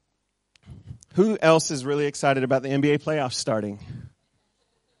Who else is really excited about the NBA playoffs starting?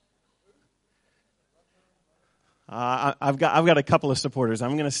 I've got a couple of supporters.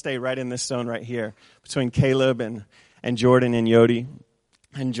 I'm going to stay right in this zone right here between Caleb and Jordan and Yodi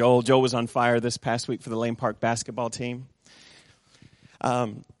and Joel. Joel was on fire this past week for the Lane Park basketball team.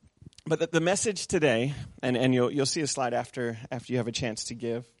 But the message today, and you'll see a slide after you have a chance to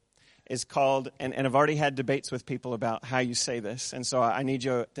give, is called, and I've already had debates with people about how you say this, and so I need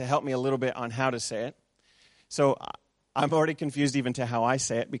you to help me a little bit on how to say it. So I'm already confused even to how I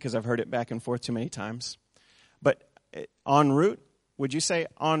say it because I've heard it back and forth too many times. But en route, would you say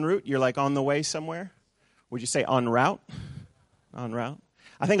en route? You're like on the way somewhere? Would you say en route? En route?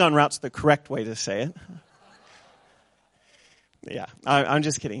 I think en route's the correct way to say it. Yeah, I'm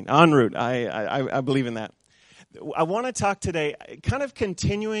just kidding. En route, I believe in that. I want to talk today, kind of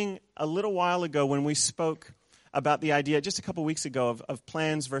continuing a little while ago when we spoke about the idea, just a couple weeks ago, of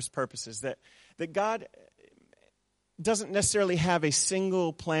plans versus purposes, that God doesn't necessarily have a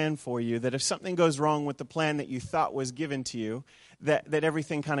single plan for you, that if something goes wrong with the plan that you thought was given to you, that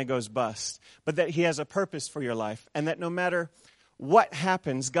everything kind of goes bust, but that he has a purpose for your life, and that no matter what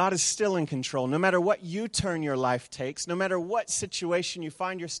happens, God is still in control. No matter what U-turn your life takes, no matter what situation you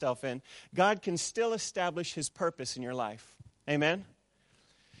find yourself in, God can still establish his purpose in your life. Amen?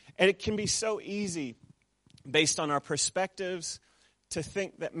 And it can be so easy, based on our perspectives, to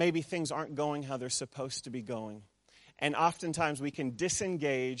think that maybe things aren't going how they're supposed to be going. And oftentimes we can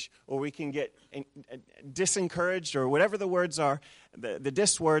disengage, or we can get disencouraged, or whatever the words are, the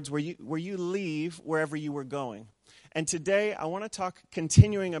dis words, where you leave wherever you were going. And today I want to talk,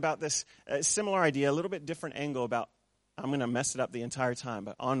 continuing about this similar idea, a little bit different angle about, I'm going to mess it up the entire time,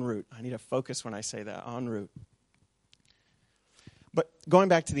 but en route. I need to focus when I say that, en route. But going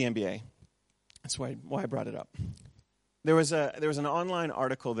back to the NBA, that's why I brought it up. There was an online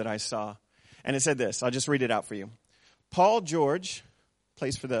article that I saw, and it said this. I'll just read it out for you. Paul George,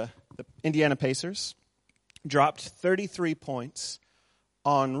 plays for the Indiana Pacers, dropped 33 points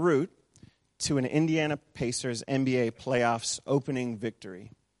en route to an Indiana Pacers NBA playoffs opening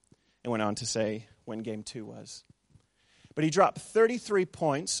victory. It went on to say when Game 2 was. But he dropped 33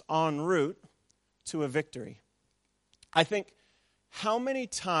 points en route to a victory. I think, how many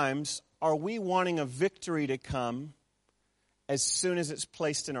times are we wanting a victory to come as soon as it's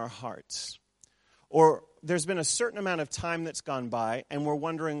placed in our hearts? Or there's been a certain amount of time that's gone by, and we're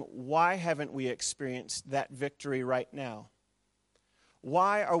wondering, why haven't we experienced that victory right now?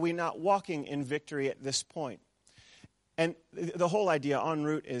 Why are we not walking in victory at this point? And the whole idea en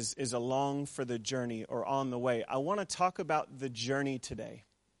route is along for the journey, or on the way. I want to talk about the journey today.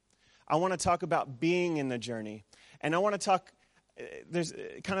 I want to talk about being in the journey. And I want to talk, there's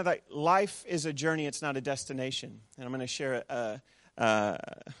kind of like, life is a journey, it's not a destination. And I'm going to share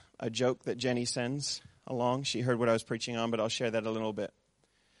a joke that Jenny sends along. She heard what I was preaching on, but I'll share that a little bit.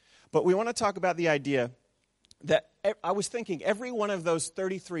 But we want to talk about the idea that I was thinking every one of those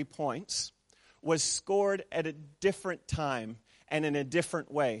 33 points was scored at a different time and in a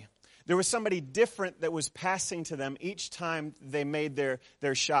different way. There was somebody different that was passing to them each time they made their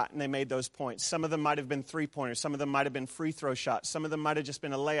shot and they made those points. Some of them might have been three-pointers. Some of them might have been free throw shots. Some of them might have just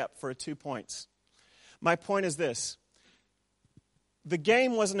been a layup for 2 points. My point is this. The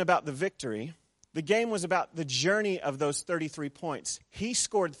game wasn't about the victory. The game was about the journey of those 33 points. He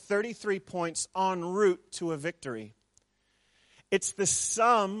scored 33 points en route to a victory. It's the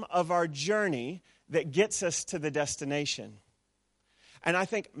sum of our journey that gets us to the destination. And I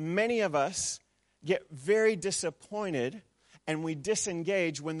think many of us get very disappointed and we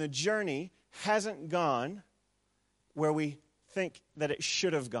disengage when the journey hasn't gone where we think that it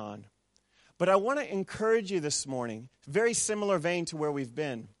should have gone. But I want to encourage you this morning, very similar vein to where we've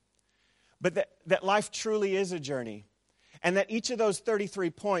been, but that life truly is a journey. And that each of those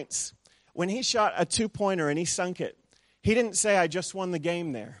 33 points, when he shot a 2-pointer and he sunk it, he didn't say, I just won the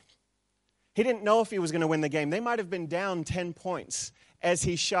game there. He didn't know if he was going to win the game. They might have been down 10 points as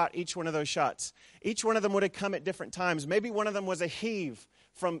he shot each one of those shots. Each one of them would have come at different times. Maybe one of them was a heave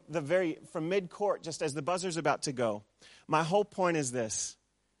from mid-court just as the buzzer's about to go. My whole point is this.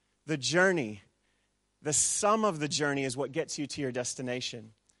 The journey, the sum of the journey is what gets you to your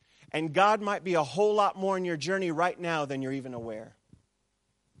destination. And God might be a whole lot more in your journey right now than you're even aware.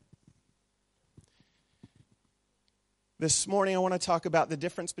 This morning I want to talk about the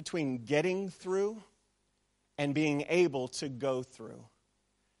difference between getting through and being able to go through.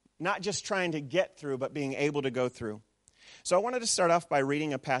 Not just trying to get through, but being able to go through. So I wanted to start off by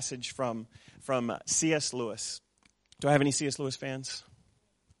reading a passage from C.S. Lewis. Do I have any C.S. Lewis fans?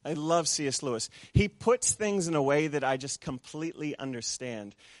 I love C.S. Lewis. He puts things in a way that I just completely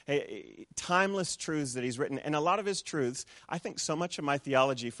understand. Timeless truths that he's written. And a lot of his truths, I think so much of my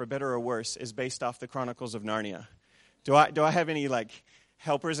theology, for better or worse, is based off the Chronicles of Narnia. Do I have any,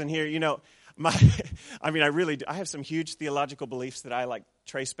 helpers in here? I really do. I have some huge theological beliefs that I,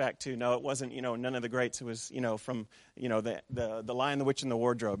 trace back to. No, it wasn't, none of the greats. It was, from, the Lion, the Witch, and the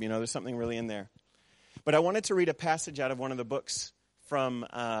Wardrobe. There's something really in there. But I wanted to read a passage out of one of the books from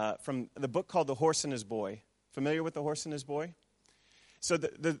the book called The Horse and His Boy. Familiar with The Horse and His Boy? So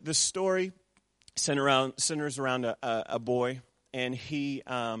the story centers around a boy, and he's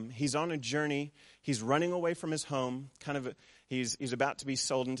on a journey. He's running away from his home. He's about to be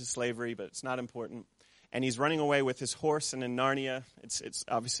sold into slavery, but it's not important. And he's running away with his horse. And in Narnia, it's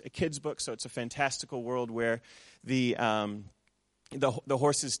obviously a kid's book, so it's a fantastical world where the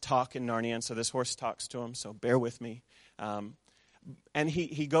horses talk in Narnia, and so this horse talks to him. So bear with me. And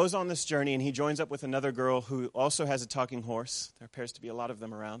he goes on this journey, and he joins up with another girl who also has a talking horse. There appears to be a lot of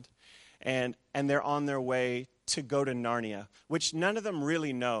them around. And they're on their way to go to Narnia, which none of them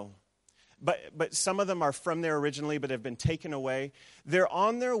really know. But some of them are from there originally, but have been taken away. They're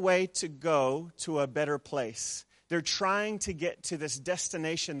on their way to go to a better place. They're trying to get to this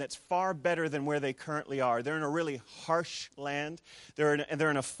destination that's far better than where they currently are. They're in a really harsh land. They're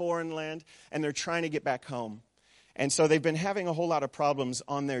in a foreign land, and they're trying to get back home. And so they've been having a whole lot of problems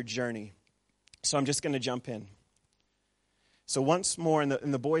on their journey. So I'm just going to jump in. So once more, and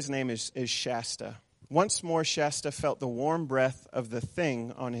the boy's name is Shasta. Once more, Shasta felt the warm breath of the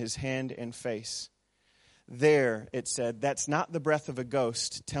thing on his hand and face. There, it said, that's not the breath of a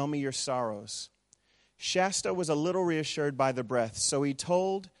ghost. Tell me your sorrows. Shasta was a little reassured by the breath, so he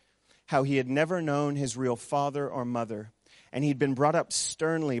told how he had never known his real father or mother, and he'd been brought up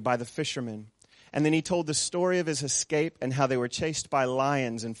sternly by the fishermen. And then he told the story of his escape and how they were chased by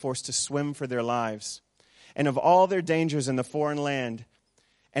lions and forced to swim for their lives, and of all their dangers in the foreign land,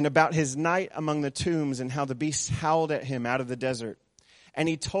 and about his night among the tombs and how the beasts howled at him out of the desert. And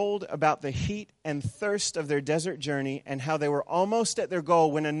he told about the heat and thirst of their desert journey and how they were almost at their goal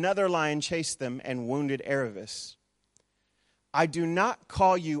when another lion chased them and wounded Aravis. I do not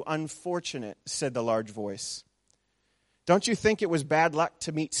call you unfortunate, said the large voice. Don't you think it was bad luck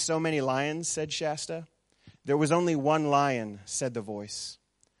to meet so many lions, said Shasta. There was only one lion, said the voice.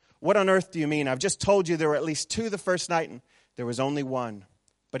 What on earth do you mean? I've just told you there were at least two the first night, and there was only one,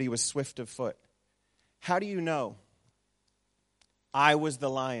 but he was swift of foot. How do you know? I was the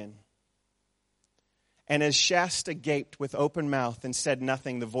lion. And as Shasta gaped with open mouth and said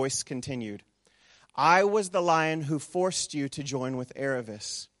nothing, the voice continued. I was the lion who forced you to join with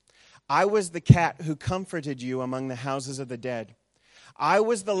Aravis. I was the cat who comforted you among the houses of the dead. I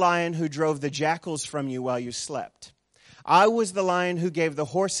was the lion who drove the jackals from you while you slept. I was the lion who gave the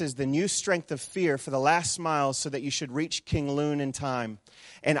horses the new strength of fear for the last miles so that you should reach King Loon in time.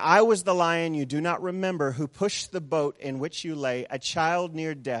 And I was the lion you do not remember who pushed the boat in which you lay, a child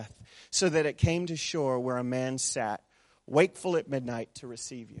near death, so that it came to shore where a man sat, wakeful at midnight to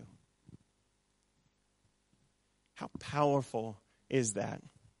receive you. How powerful is that?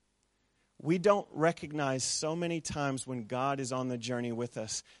 We don't recognize so many times when God is on the journey with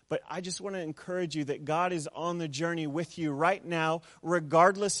us. But I just want to encourage you that God is on the journey with you right now,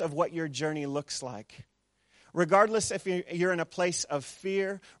 regardless of what your journey looks like. Regardless if you're in a place of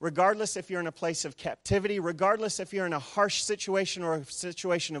fear, regardless if you're in a place of captivity, regardless if you're in a harsh situation or a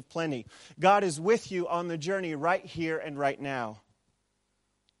situation of plenty, God is with you on the journey right here and right now.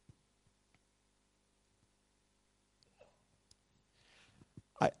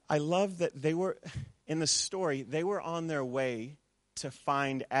 I love that they were, in the story, they were on their way to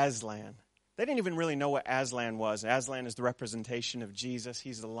find Aslan. They didn't even really know what Aslan was. Aslan is the representation of Jesus.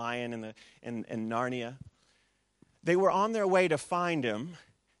 He's the lion in Narnia. They were on their way to find him.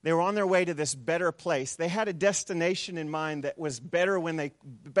 They were on their way to this better place. They had a destination in mind that was better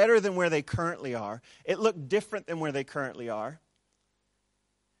than where they currently are. It looked different than where they currently are.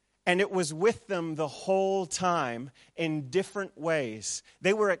 And it was with them the whole time in different ways.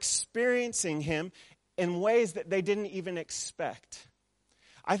 They were experiencing him in ways that they didn't even expect.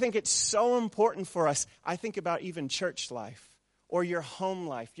 I think it's so important for us. I think about even church life or your home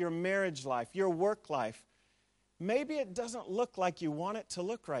life, your marriage life, your work life. Maybe it doesn't look like you want it to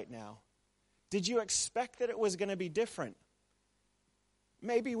look right now. Did you expect that it was going to be different?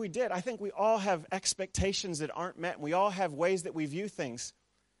 Maybe we did. I think we all have expectations that aren't met. We all have ways that we view things.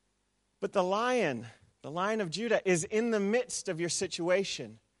 But the Lion of Judah, is in the midst of your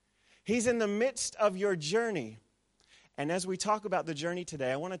situation. He's in the midst of your journey. And as we talk about the journey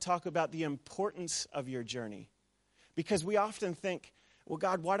today, I want to talk about the importance of your journey. Because we often think, well,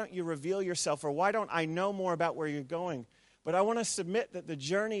 God, why don't you reveal yourself? Or why don't I know more about where you're going? But I want to submit that the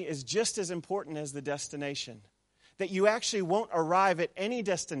journey is just as important as the destination. That you actually won't arrive at any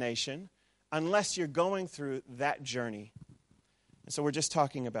destination unless you're going through that journey. And so we're just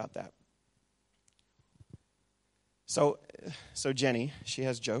talking about that. So Jenny, she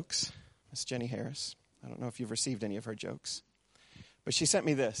has jokes. Miss Jenny Harris. I don't know if you've received any of her jokes. But she sent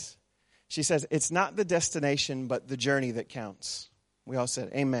me this. She says, it's not the destination, but the journey that counts. We all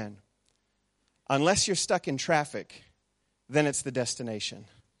said, amen. Unless you're stuck in traffic, then it's the destination.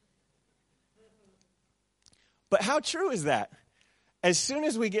 But how true is that? As soon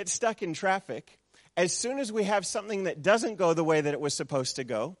as we get stuck in traffic, as soon as we have something that doesn't go the way that it was supposed to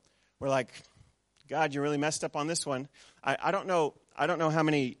go, we're like, God, you really messed up on this one. I don't know how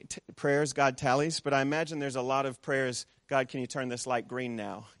many prayers God tallies, but I imagine there's a lot of prayers. God, can you turn this light green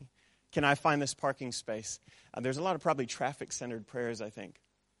now? Can I find this parking space? There's a lot of probably traffic-centered prayers, I think.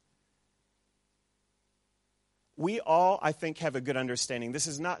 We all, I think, have a good understanding. This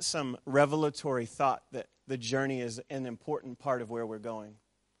is not some revelatory thought that the journey is an important part of where we're going.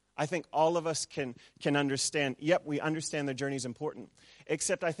 I think all of us can understand, yep, we understand the journey is important.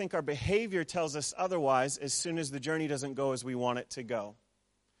 Except I think our behavior tells us otherwise as soon as the journey doesn't go as we want it to go.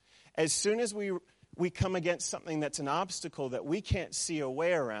 As soon as we come against something that's an obstacle that we can't see a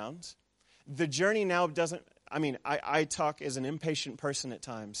way around, the journey now doesn't, I talk as an impatient person at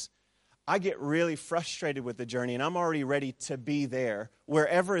times. I get really frustrated with the journey, and I'm already ready to be there,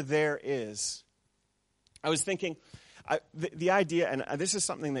 wherever there is. I was thinking, the idea, and this is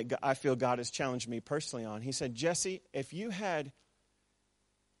something that I feel God has challenged me personally on. He said, Jesse, if you had,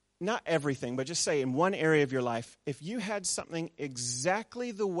 not everything, but just say in one area of your life, if you had something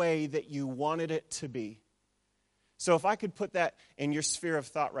exactly the way that you wanted it to be. So if I could put that in your sphere of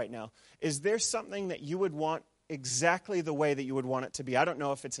thought right now, is there something that you would want exactly the way that you would want it to be? I don't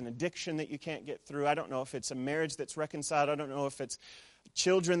know if it's an addiction that you can't get through. I don't know if it's a marriage that's reconciled. I don't know if it's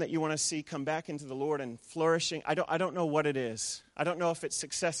children that you want to see come back into the Lord and flourishing. I don't know what it is. I don't know if it's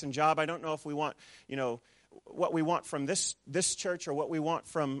success in job. I don't know if we want, what we want from this church or what we want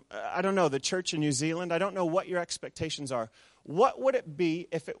from, I don't know, the church in New Zealand. I don't know what your expectations are. What would it be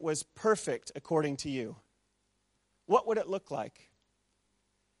if it was perfect according to you? What would it look like?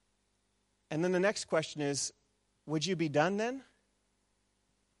 And then the next question is, would you be done then?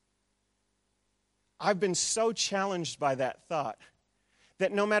 I've been so challenged by that thought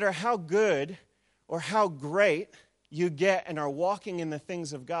that no matter how good or how great you get and are walking in the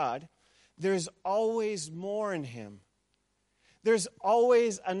things of God, there's always more in Him. There's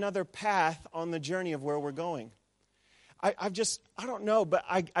always another path on the journey of where we're going. I don't know, but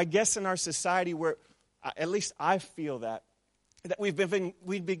I guess in our society where, at least I feel that we've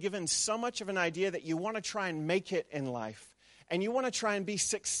been given so much of an idea that you want to try and make it in life. And you want to try and be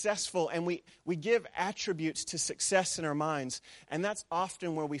successful, and we give attributes to success in our minds. And that's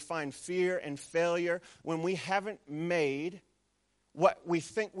often where we find fear and failure, when we haven't made what we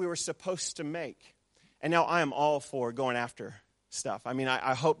think we were supposed to make. And now I am all for going after stuff.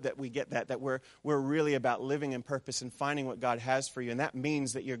 I hope that we get that we're really about living in purpose and finding what God has for you. And that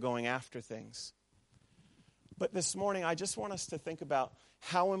means that you're going after things. But this morning, I just want us to think about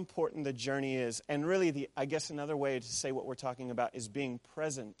how important the journey is. And really, I guess another way to say what we're talking about is being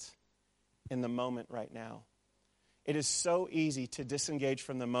present in the moment right now. It is so easy to disengage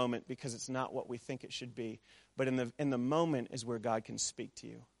from the moment because it's not what we think it should be. But in the moment is where God can speak to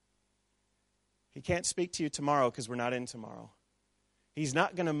you. He can't speak to you tomorrow because we're not in tomorrow. He's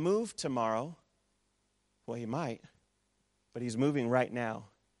not going to move tomorrow. Well, He might, but He's moving right now.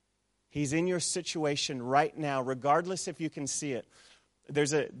 He's in your situation right now, regardless if you can see it.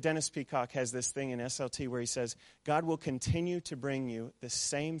 Dennis Peacock has this thing in SLT where he says, God will continue to bring you the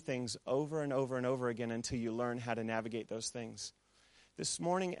same things over and over and over again until you learn how to navigate those things. This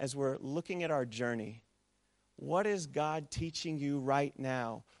morning, as we're looking at our journey, what is God teaching you right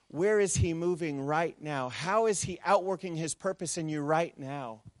now? Where is He moving right now? How is He outworking His purpose in you right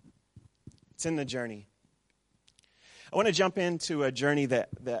now? It's in the journey. I want to jump into a journey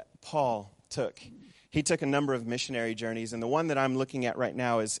that Paul took. He took a number of missionary journeys, and the one that I'm looking at right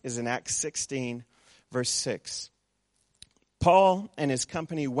now is in Acts 16, verse 6. Paul and his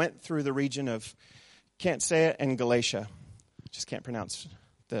company went through the region of, can't say it, and Galatia. Just can't pronounce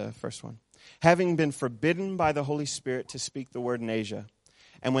the first one. Having been forbidden by the Holy Spirit to speak the word in Asia.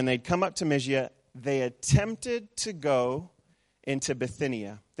 And when they'd come up to Mysia, they attempted to go into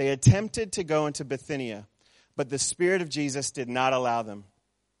Bithynia. But the Spirit of Jesus did not allow them.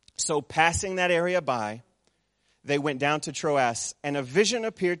 So passing that area by, they went down to Troas, and a vision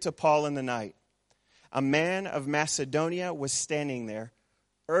appeared to Paul in the night. a man of Macedonia was standing there,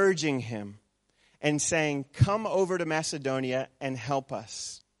 urging him and saying, "Come over to Macedonia and help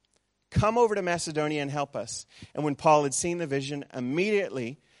us. Come over to Macedonia and help us." And when Paul had seen the vision,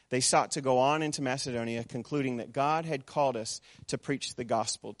 immediately they sought to go on into Macedonia, concluding that God had called us to preach the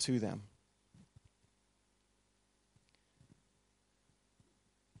gospel to them.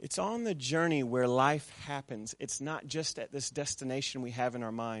 It's on the journey where life happens. It's not just at this destination we have in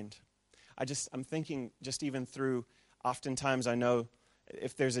our mind. I'm thinking just even through, oftentimes I know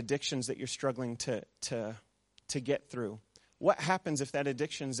if there's addictions that you're struggling to get through. What happens if that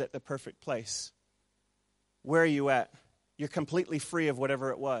addiction's at the perfect place? Where are you at? You're completely free of whatever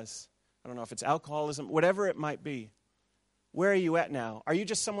it was. I don't know if it's alcoholism, whatever it might be. Where are you at now? Are you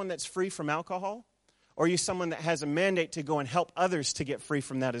just someone that's free from alcohol? Or are you someone that has a mandate to go and help others to get free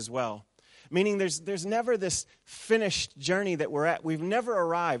from that as well? Meaning there's never this finished journey that we're at. We've never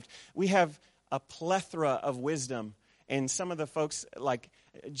arrived. We have a plethora of wisdom. And some of the folks like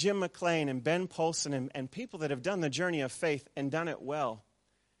Jim McLean and Ben Polson and people that have done the journey of faith and done it well,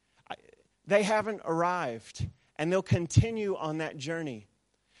 they haven't arrived. And they'll continue on that journey.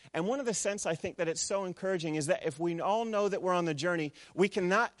 And one of the sense I think that it's so encouraging is that if we all know that we're on the journey, we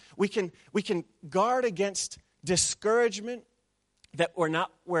can guard against discouragement that we're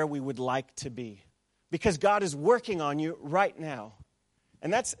not where we would like to be. Because God is working on you right now.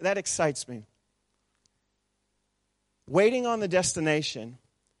 And that excites me. Waiting on the destination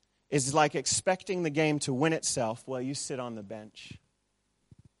is like expecting the game to win itself while you sit on the bench.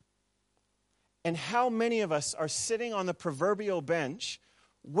 And how many of us are sitting on the proverbial bench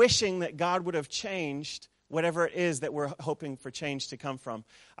wishing that God would have changed whatever it is that we're hoping for change to come from?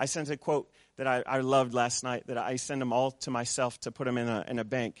 I sent a quote that I loved last night that I send them all to myself to put them in a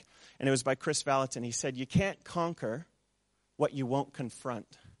bank. And it was by Chris Valentin. He said, "You can't conquer what you won't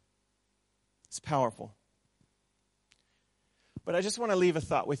confront." It's powerful. But I just want to leave a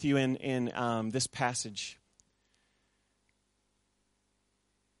thought with you in this passage.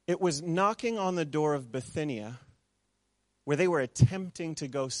 It was knocking on the door of Bithynia where they were attempting to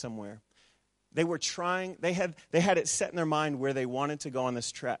go somewhere. They were trying, they had it set in their mind where they wanted to go on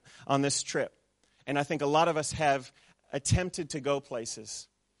this trip. And I think a lot of us have attempted to go places.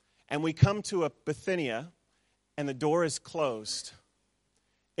 And we come to a Bithynia and the door is closed.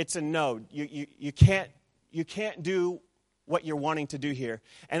 It's a no. You can't do what you're wanting to do here.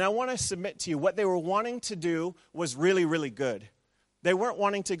 And I want to submit to you, what they were wanting to do was really, really good. They weren't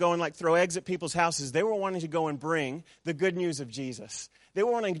wanting to go and throw eggs at people's houses. They were wanting to go and bring the good news of Jesus. They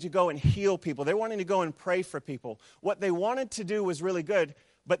were wanting to go and heal people. They were wanting to go and pray for people. What they wanted to do was really good,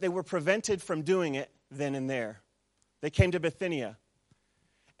 but they were prevented from doing it then and there. They came to Bithynia.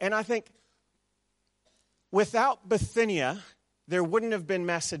 And I think without Bithynia, there wouldn't have been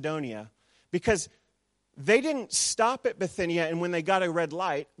Macedonia, because they didn't stop at Bithynia, and when they got a red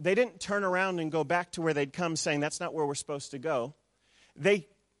light, they didn't turn around and go back to where they'd come saying, "That's not where we're supposed to go." They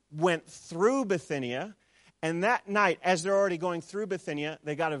went through Bithynia, and that night, as they're already going through Bithynia,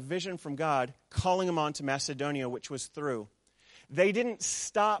 they got a vision from God calling them on to Macedonia, which was through. They didn't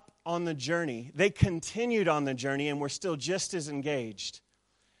stop on the journey. They continued on the journey and were still just as engaged.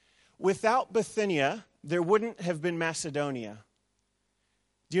 Without Bithynia, there wouldn't have been Macedonia.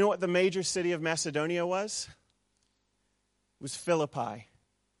 Do you know what the major city of Macedonia was? It was Philippi,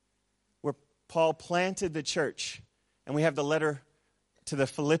 where Paul planted the church. And we have the letter to the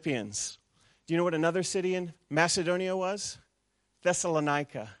Philippians. Do you know what another city in Macedonia was?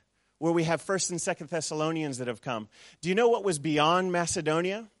 Thessalonica, where we have 1st and 2nd Thessalonians that have come. Do you know what was beyond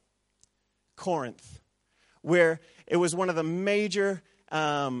Macedonia? Corinth, where it was one of the major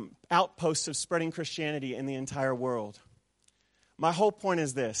outposts of spreading Christianity in the entire world. My whole point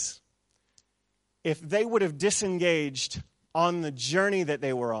is this. If they would have disengaged on the journey that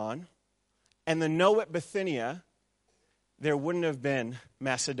they were on, and the no at Bithynia, there wouldn't have been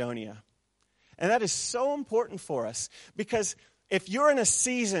Macedonia. And that is so important for us, because if you're in a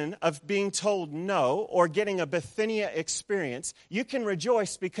season of being told no or getting a Bithynia experience, you can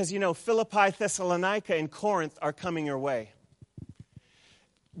rejoice because you know Philippi, Thessalonica, and Corinth are coming your way.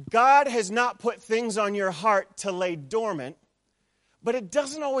 God has not put things on your heart to lay dormant, but it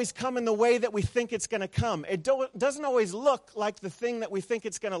doesn't always come in the way that we think it's going to come. It doesn't always look like the thing that we think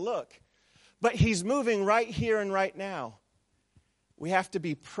it's going to look. But He's moving right here and right now. We have to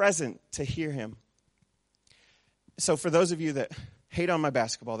be present to hear Him. So for those of you that hate on my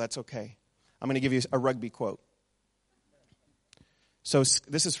basketball, that's okay. I'm going to give you a rugby quote. So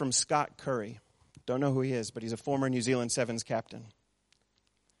this is from Scott Curry. Don't know who he is, but he's a former New Zealand Sevens captain.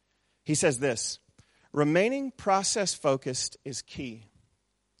 He says this: remaining process-focused is key.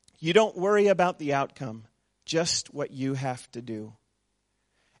 You don't worry about the outcome, just what you have to do.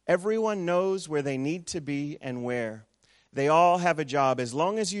 Everyone knows where they need to be and where. They all have a job. As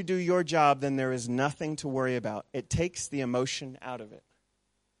long as you do your job, then there is nothing to worry about. It takes the emotion out of it.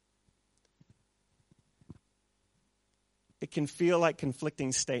 It can feel like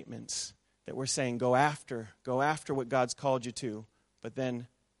conflicting statements that we're saying, go after what God's called you to, but then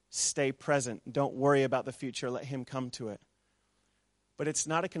stay present. Don't worry about the future. Let him come to it. But it's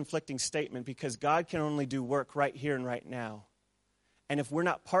not a conflicting statement because God can only do work right here and right now. And if we're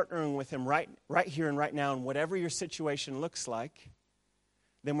not partnering with him right here and right now, and whatever your situation looks like,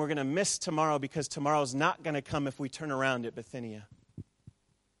 then we're going to miss tomorrow because tomorrow's not going to come if we turn around at Bithynia.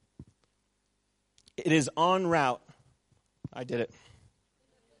 It is en route. I did it.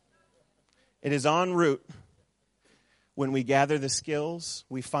 It is en route. When we gather the skills,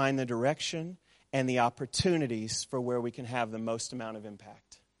 we find the direction and the opportunities for where we can have the most amount of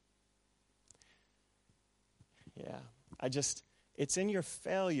impact. Yeah, it's in your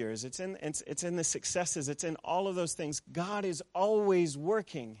failures, it's in the successes, it's in all of those things. God is always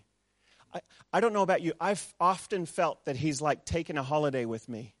working. I don't know about you, I've often felt that he's like taking a holiday with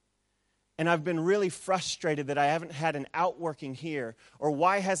me. And I've been really frustrated that I haven't had an outworking here, or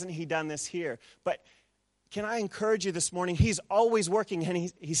why hasn't he done this here? But can I encourage you this morning, he's always working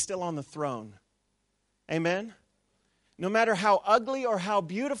and he's still on the throne. Amen? No matter how ugly or how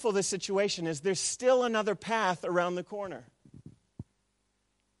beautiful the situation is, there's still another path around the corner.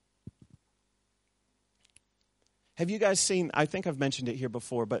 Have you guys seen, I think I've mentioned it here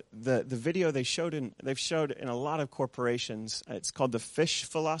before, but the video they've showed in a lot of corporations, it's called the fish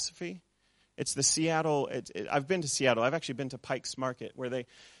philosophy. It's the Seattle, I've been to Seattle, I've actually been to Pike's Market, where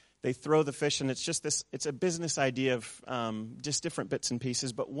they throw the fish, and it's a business idea of just different bits and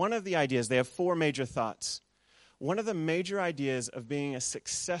pieces. But one of the ideas, they have 4 major thoughts. One of the major ideas of being a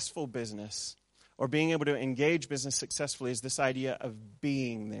successful business or being able to engage business successfully is this idea of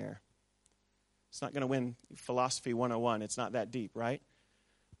being there. It's not going to win Philosophy 101. It's not that deep, right?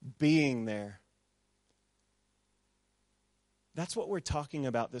 Being there. That's what we're talking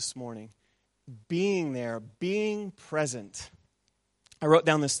about this morning. Being there, being present. I wrote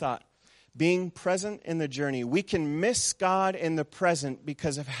down this thought. Being present in the journey. We can miss God in the present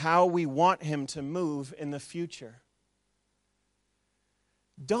because of how we want him to move in the future.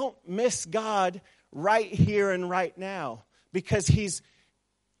 Don't miss God right here and right now because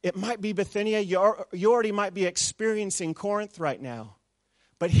it might be Bithynia. You already might be experiencing Corinth right now.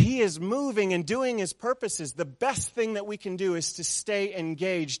 But he is moving and doing his purposes. The best thing that we can do is to stay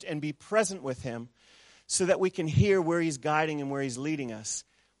engaged and be present with him so that we can hear where he's guiding and where he's leading us.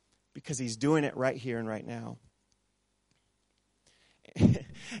 Because he's doing it right here and right now.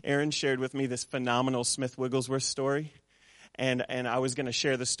 Aaron shared with me this phenomenal Smith Wigglesworth story. And I was going to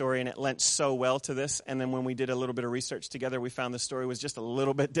share the story, and it lent so well to this. And then when we did a little bit of research together, we found the story was just a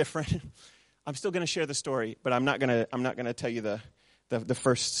little bit different. I'm still going to share the story, but I'm not going to tell you the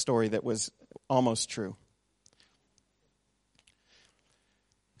first story that was almost true.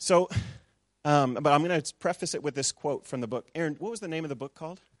 So, but I'm going to preface it with this quote from the book. Aaron, what was the name of the book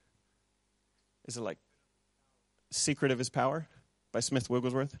called? Is it like Secret of His Power by Smith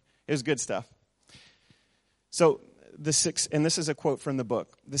Wigglesworth? It was good stuff. So, and this is a quote from the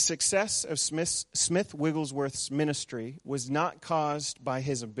book. The success of Smith Wigglesworth's ministry was not caused by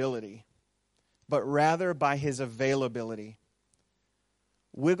his ability, but rather by his availability.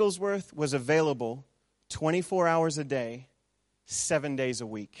 Wigglesworth was available 24 hours a day, 7 days a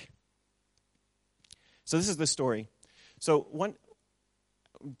week. So this is the story. So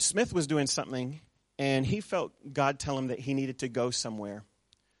Smith was doing something, and he felt God tell him that he needed to go somewhere.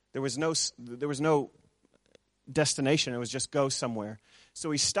 There was no destination. It was just go somewhere.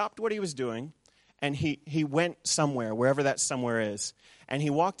 So he stopped what he was doing, and he went somewhere, wherever that somewhere is. And he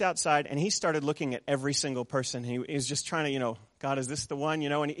walked outside, and he started looking at every single person. He was just trying to, God, is this the one?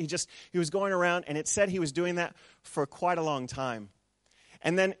 And he was going around, and it said he was doing that for quite a long time.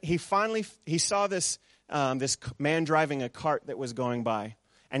 And then he saw this man driving a cart that was going by,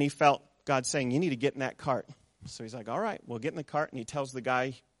 and he felt God saying, you need to get in that cart. So he's like, all right, we'll get in the cart, and he tells the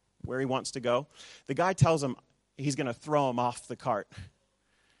guy where he wants to go. The guy tells him he's going to throw him off the cart.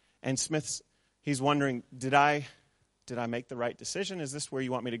 And he's wondering, did I make the right decision? Is this where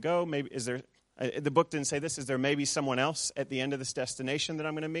you want me to go? Maybe the book didn't say this. Is there maybe someone else at the end of this destination that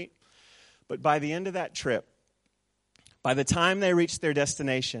I'm going to meet? But by the end of that trip, by the time they reached their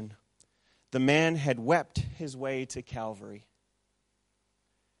destination, the man had wept his way to Calvary.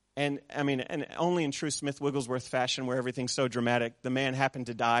 And only in true Smith Wigglesworth fashion, where everything's so dramatic, the man happened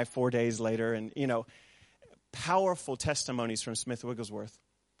to die 4 days later. And, powerful testimonies from Smith Wigglesworth.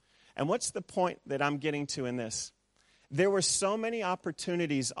 And what's the point that I'm getting to in this? There were so many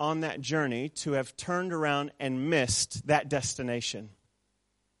opportunities on that journey to have turned around and missed that destination.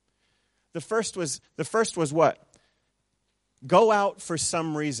 The first was what? Go out for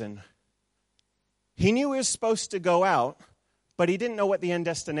some reason. He knew he was supposed to go out, but he didn't know what the end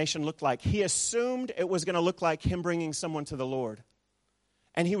destination looked like. He assumed it was going to look like him bringing someone to the Lord.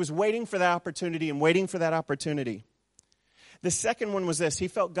 And he was waiting for that opportunity and waiting for that opportunity. The second one was this. He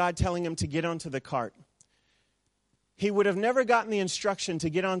felt God telling him to get onto the cart. He would have never gotten the instruction to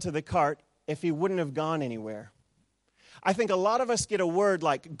get onto the cart if he wouldn't have gone anywhere. I think a lot of us get a word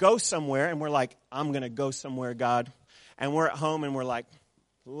like, go somewhere, and we're like, I'm going to go somewhere, God. And we're at home, and we're like,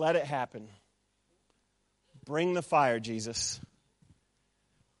 let it happen. Bring the fire, Jesus.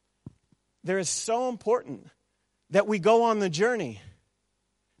 There is so important that we go on the journey.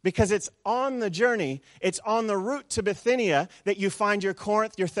 Because it's on the journey, it's on the route to Bithynia that you find your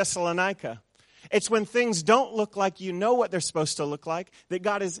Corinth, your Thessalonica. It's when things don't look like you know what they're supposed to look like that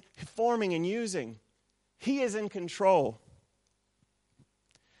God is forming and using. He is in control.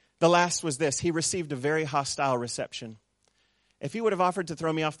 The last was this. He received a very hostile reception. If he would have offered to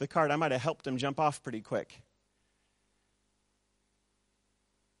throw me off the cart, I might have helped him jump off pretty quick.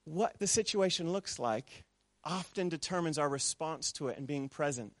 What the situation looks like often determines our response to it and being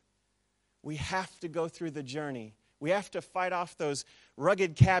present. We have to go through the journey. We have to fight off those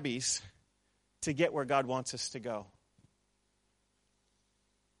rugged cabbies to get where God wants us to go.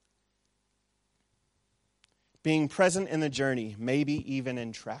 Being present in the journey, maybe even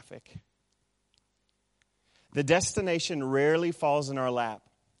in traffic. The destination rarely falls in our lap,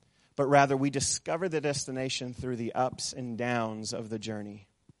 but rather we discover the destination through the ups and downs of the journey.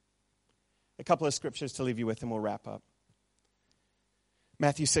 A couple of scriptures to leave you with and we'll wrap up.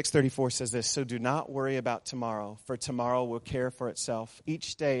 Matthew 6:34 says this, so do not worry about tomorrow, for tomorrow will care for itself.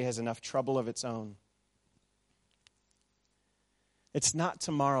 Each day has enough trouble of its own. It's not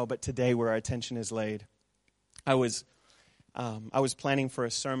tomorrow, but today where our attention is laid. I was planning for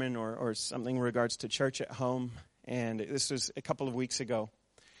a sermon or something in regards to church at home, and this was a couple of weeks ago.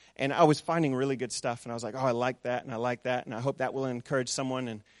 And I was finding really good stuff, and I was like, oh, I like that, and I hope that will encourage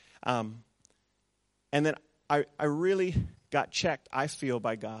someone. And then I really got checked, I feel,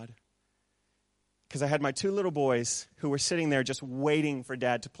 by God. Because I had my two little boys who were sitting there just waiting for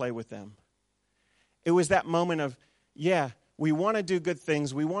Dad to play with them. It was that moment of, yeah, we want to do good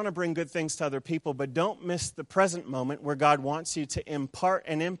things. We want to bring good things to other people, but don't miss the present moment where God wants you to impart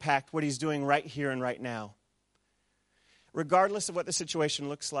and impact what He's doing right here and right now. Regardless of what the situation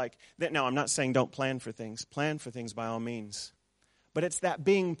looks like. Now, I'm not saying don't plan for things. Plan for things by all means. But it's that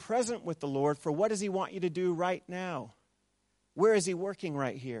being present with the Lord for what does He want you to do right now? Where is He working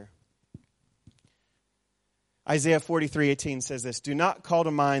right here? Isaiah 43:18 says this, do not call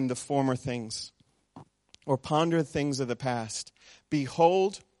to mind the former things or ponder things of the past.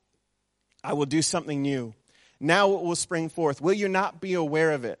 Behold, I will do something new. Now it will spring forth. Will you not be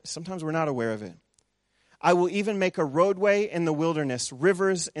aware of it? Sometimes we're not aware of it. I will even make a roadway in the wilderness,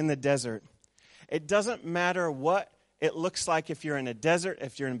 rivers in the desert. It doesn't matter what it looks like if you're in a desert,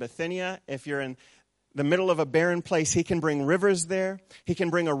 if you're in Bithynia, if you're in the middle of a barren place. He can bring rivers there. He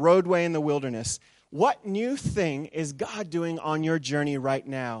can bring a roadway in the wilderness. What new thing is God doing on your journey right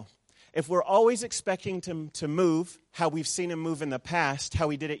now? If we're always expecting to move how we've seen Him move in the past, how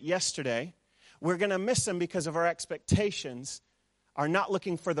He did it yesterday, we're going to miss Him because of our expectations are not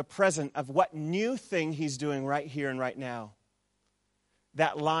looking for the present of what new thing He's doing right here and right now.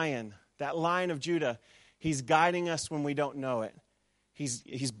 That Lion of Judah, He's guiding us when we don't know it.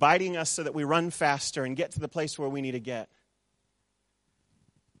 He's biting us so that we run faster and get to the place where we need to get.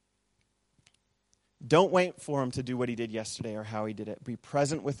 Don't wait for Him to do what He did yesterday or how He did it. Be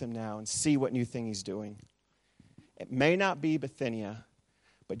present with Him now and see what new thing He's doing. It may not be Bithynia,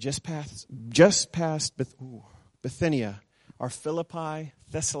 but just past Bithynia are Philippi,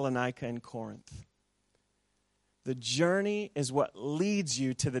 Thessalonica, and Corinth. The journey is what leads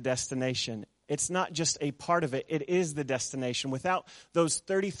you to the destination. It's not just a part of it. It is the destination. Without those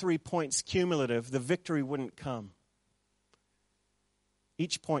 33 points cumulative, the victory wouldn't come.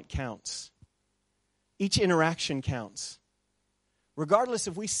 Each point counts. Each interaction counts. Regardless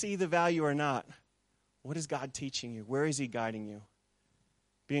if we see the value or not, what is God teaching you? Where is He guiding you?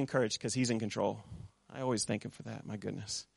 Be encouraged because He's in control. I always thank Him for that. My goodness.